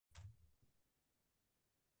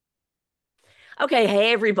Okay,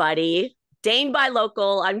 hey everybody. Dane by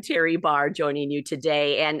Local. I'm Terry Barr joining you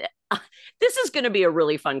today. And this is going to be a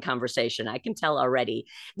really fun conversation. I can tell already.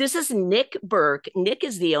 This is Nick Burke. Nick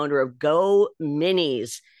is the owner of Go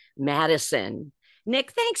Minis Madison.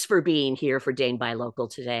 Nick, thanks for being here for Dane by Local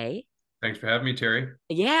today. Thanks for having me, Terry.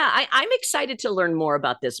 Yeah, I'm excited to learn more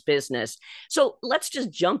about this business. So let's just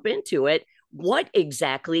jump into it. What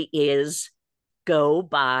exactly is Go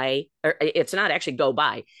By, or it's not actually Go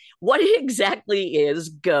By. What exactly is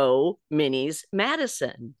Go Minis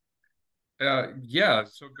Madison? Yeah,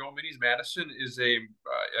 so Go Minis Madison is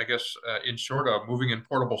I guess, in short, a moving and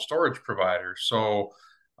portable storage provider.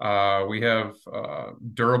 We have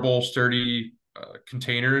durable, sturdy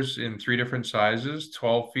containers in three different sizes: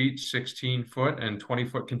 12 feet, 16 foot, and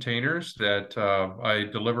 20-foot containers that I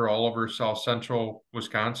deliver all over South Central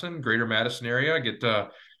Wisconsin, Greater Madison area. I get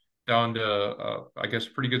down to, I guess,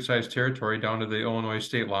 pretty good sized territory down to the Illinois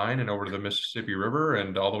state line and over to the Mississippi River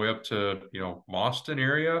and all the way up to, Boston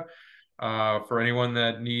area. For anyone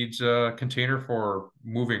that needs a container for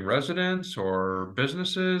moving residents or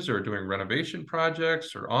businesses or doing renovation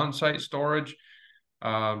projects or on-site storage.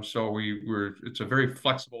 It's a very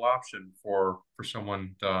flexible option for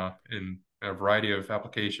someone in a variety of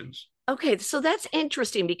applications. Okay, so that's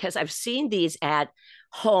interesting because I've seen these at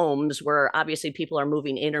homes where obviously people are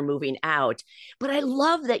moving in or moving out. But I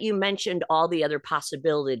love that you mentioned all the other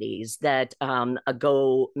possibilities that a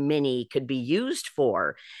Go Mini could be used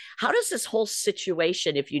for. How does this whole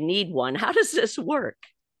situation, if you need one, how does this work?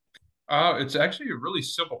 It's actually a really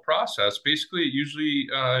simple process. Basically, it usually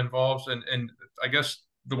involves, and I guess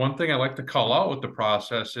the one thing I like to call out with the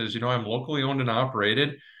process is, I'm locally owned and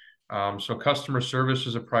operated. So customer service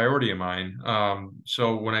is a priority of mine.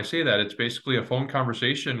 So when I say that, it's basically a phone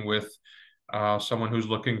conversation with someone who's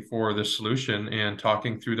looking for this solution and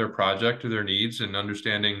talking through their project or their needs and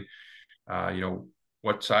understanding, you know,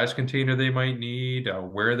 what size container they might need,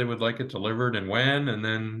 where they would like it delivered and when. And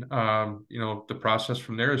then, the process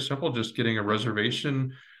from there is simple, just getting a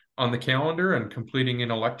reservation on the calendar and completing an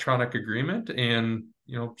electronic agreement and,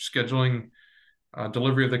 scheduling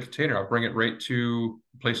delivery of the container. I'll bring it right to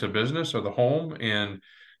place of business or the home, and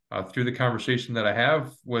through the conversation that I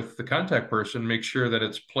have with the contact person, make sure that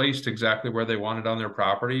it's placed exactly where they want it on their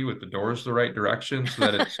property with the doors the right direction so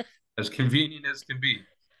that it's as convenient as can be.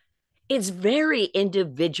 It's very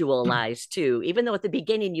individualized too. Even though at the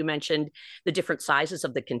beginning you mentioned the different sizes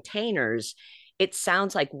of the containers, it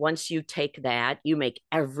sounds like once you take that, you make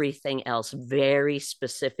everything else very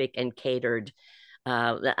specific and catered.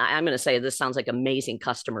 I'm going to say this sounds like amazing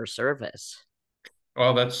customer service.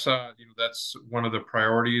 Well, that's one of the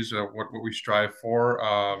priorities of what we strive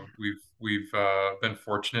for. We've been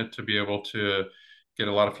fortunate to be able to get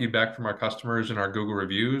a lot of feedback from our customers in our Google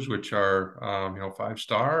reviews, which are 5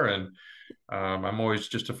 star, and I'm always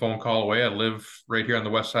just a phone call away. I live right here on the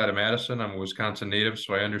west side of Madison. I'm a Wisconsin native,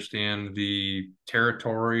 so I understand the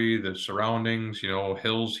territory, the surroundings.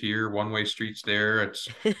 Hills here, one-way streets there. It's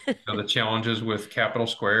the challenges with Capitol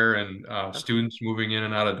Square and students moving in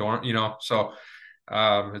and out of dorm. So.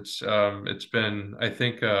 It's been, I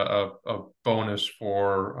think, a bonus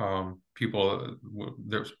for people.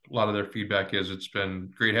 There's a lot of their feedback is it's been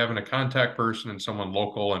great having a contact person and someone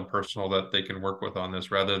local and personal that they can work with on this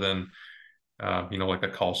rather than like a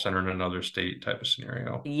call center in another state type of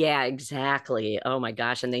scenario. Yeah, exactly. Oh my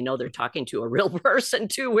gosh, and they know they're talking to a real person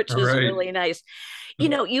too, which All is right. really nice.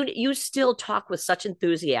 You still talk with such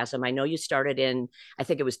enthusiasm. I know you started in, I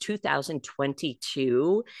think it was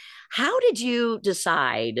 2022. How did you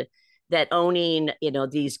decide that owning,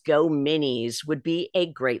 these Go Minis would be a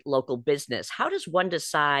great local business? How does one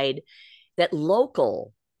decide that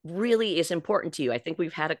local really is important to you? I think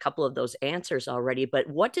we've had a couple of those answers already, but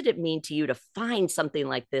what did it mean to you to find something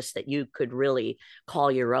like this that you could really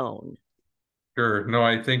call your own? Sure. No,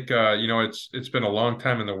 I think it's been a long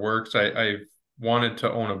time in the works. I've wanted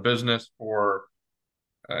to own a business for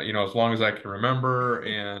as long as I can remember,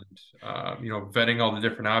 and vetting all the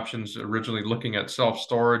different options. Originally looking at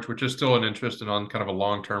self-storage, which is still an interest and on kind of a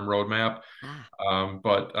long-term roadmap. Ah,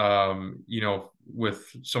 But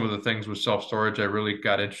with some of the things with self-storage, I really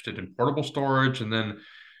got interested in portable storage, and then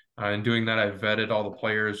in doing that, I vetted all the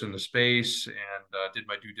players in the space and did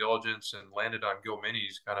my due diligence and landed on Go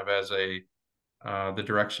Minis kind of as the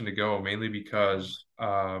direction to go, mainly because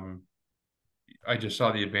I just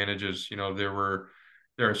saw the advantages.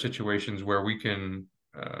 There are situations where we can,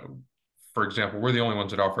 for example, we're the only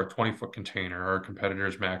ones that offer a 20-foot container. Our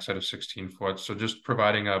competitors max at a 16-foot. So just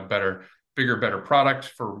providing a bigger, better product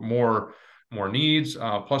for more needs,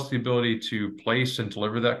 plus the ability to place and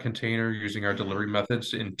deliver that container using our delivery yeah.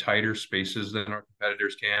 methods in tighter spaces than our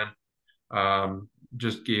competitors can.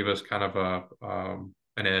 just gave us kind of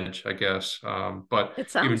an edge, I guess. But It even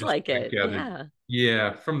sounds just like what I it. gathered, Yeah.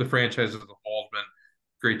 yeah, from the franchise as a whole, has been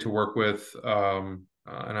great to work with. And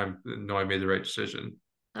I know I made the right decision.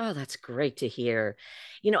 Oh, that's great to hear.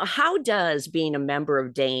 How does being a member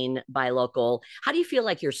of Dane Buy Local, how do you feel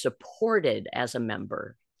like you're supported as a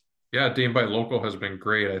member? Yeah, Dane by Local has been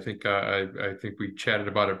great. I think we chatted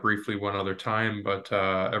about it briefly one other time, but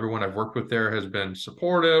everyone I've worked with there has been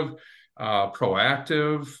supportive,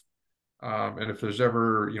 proactive. And if there's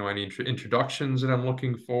ever, any introductions that I'm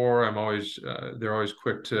looking for, they're always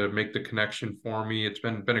quick to make the connection for me. It's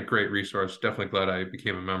been a great resource. Definitely glad I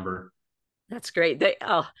became a member. That's great.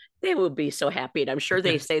 They will be so happy. And I'm sure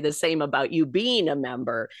they say the same about you being a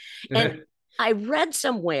member. And I read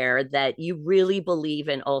somewhere that you really believe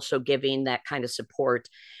in also giving that kind of support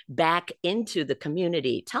back into the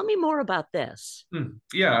community. Tell me more about this.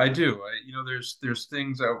 Yeah, I do. There's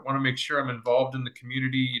things I want to make sure I'm involved in the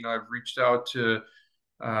community. I've reached out to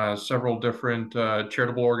several different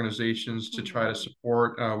charitable organizations to try to Hmm.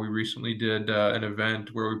 support. We recently did an event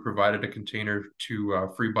where we provided a container to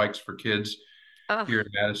Free Bikes for Kids Oh, here in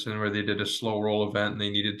Madison, where they did a slow roll event and they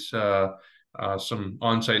needed some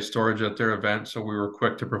on-site storage at their event. So we were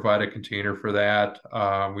quick to provide a container for that.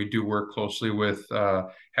 We do work closely with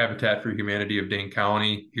Habitat for Humanity of Dane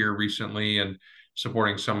County here recently and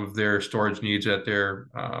supporting some of their storage needs at their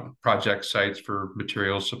project sites for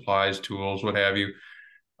materials, supplies, tools, what have you,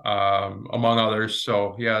 among others.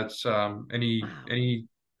 So yeah, it's wow. any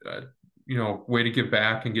uh, way to give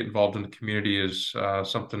back and get involved in the community is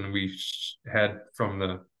something we had from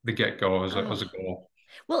the get-go as a Oh, goal.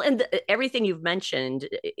 well, and everything you've mentioned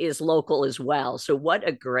is local as well. So what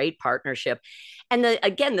a great partnership. And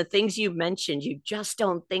again, the things you've mentioned, you just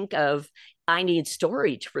don't think of. I need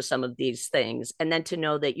storage for some of these things. And then to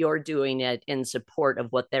know that you're doing it in support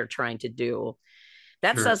of what they're trying to do.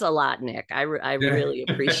 That says Sure. a lot, Nick. I Yeah. really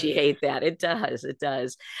appreciate that. It does. It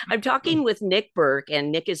does. I'm talking with Nick Burke,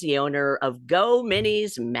 and Nick is the owner of Go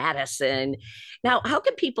Minis Madison. Now, how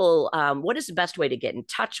can people, what is the best way to get in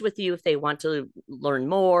touch with you if they want to learn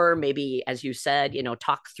more? Maybe, as you said,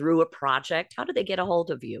 talk through a project. How do they get a hold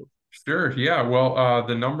of you? Sure. Yeah. Well,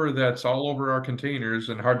 the number that's all over our containers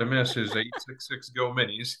and hard to miss is 866 Go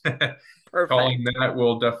Minis. Calling Perfect. that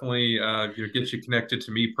will definitely get you connected to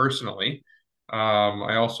me personally.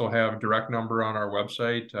 I also have direct number on our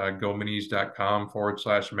website,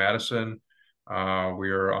 gominis.com/Madison. We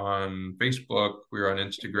are on Facebook. We are on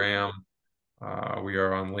Instagram. We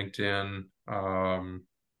are on LinkedIn.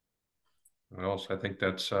 What else? I think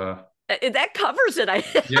that's That covers it.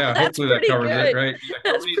 yeah, That's hopefully that pretty covers it, good. right? Yeah,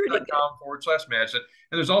 That's pretty good. gominis.com/Madison.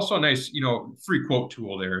 And there's also a nice, free quote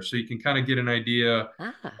tool there. So you can kind of get an idea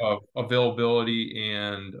Ah. of availability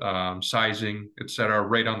and sizing, et cetera,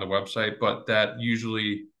 right on the website. But that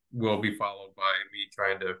usually will be followed by me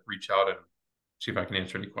trying to reach out and see if I can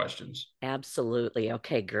answer any questions. Absolutely.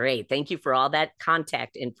 Okay, great. Thank you for all that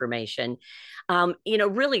contact information.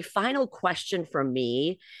 Really, final question from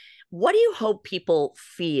me. What do you hope people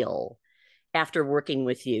feel after working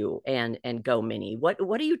with you and Go Mini? What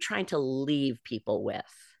are you trying to leave people with?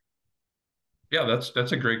 Yeah,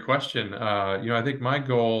 that's a great question. I think my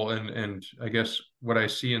goal and I guess what I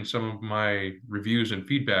see in some of my reviews and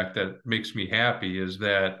feedback that makes me happy is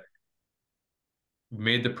that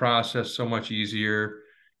made the process so much easier.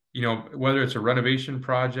 Whether it's a renovation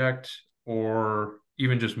project or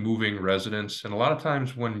even just moving residents. And a lot of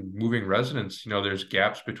times when moving residents, there's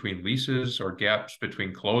gaps between leases or gaps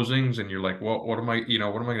between closings, and you're like, well, what am I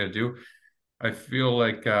going to do? I feel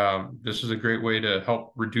like this is a great way to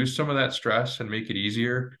help reduce some of that stress and make it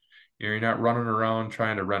easier. You're not running around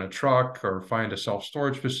trying to rent a truck or find a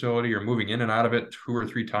self-storage facility or moving in and out of it 2 or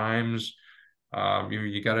 3 times.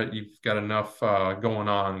 You've got enough going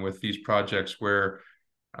on with these projects where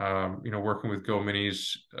working with Go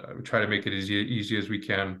Minis, we try to make it as easy as we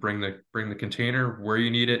can. Bring the container where you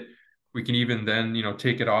need it. We can even then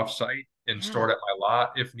take it off site and store Yeah. it at my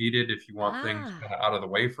lot if needed. If you want things Ah. kind of out of the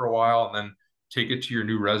way for a while, and then take it to your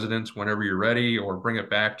new residence whenever you're ready, or bring it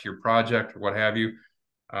back to your project or what have you.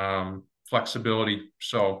 Flexibility.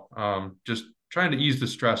 So just trying to ease the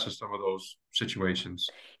stress of some of those situations.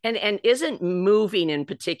 And isn't moving in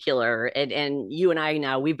particular, and you and I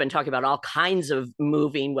now we've been talking about all kinds of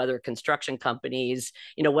moving, whether construction companies,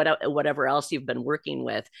 whatever else you've been working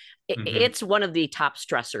with. Mhm. It's one of the top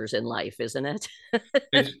stressors in life, isn't it?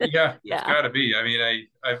 It's Yeah. got to be. I mean,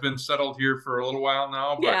 I've been settled here for a little while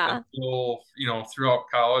now, but Yeah. until throughout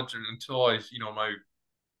college and until I my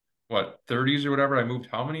what 30s or whatever, I moved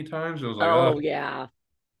how many times? It was like, Oh, yeah.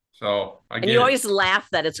 So I And get you it. always laugh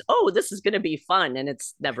that it's, oh, this is going to be fun. And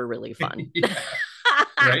it's never really fun. Yeah,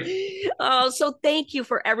 right. Oh, so thank you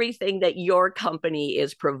for everything that your company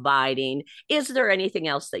is providing. Is there anything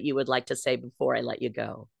else that you would like to say before I let you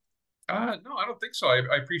go? No, I don't think so.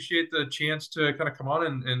 I appreciate the chance to kind of come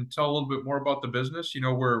on and tell a little bit more about the business. You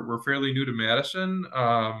know, we're fairly new to Madison,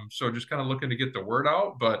 so just kind of looking to get the word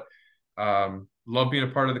out. But love being a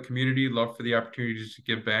part of the community. Love for the opportunities to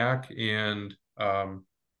give back, and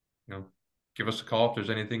you know, give us a call if there's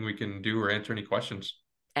anything we can do or answer any questions.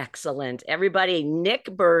 Excellent. Everybody, Nick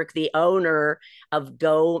Burke, the owner of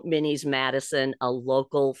Go Minis Madison, a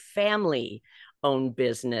local family owned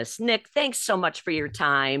business. Nick, thanks so much for your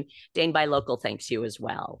time. Dane Buy Local thanks you as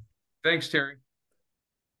well. Thanks, Terry.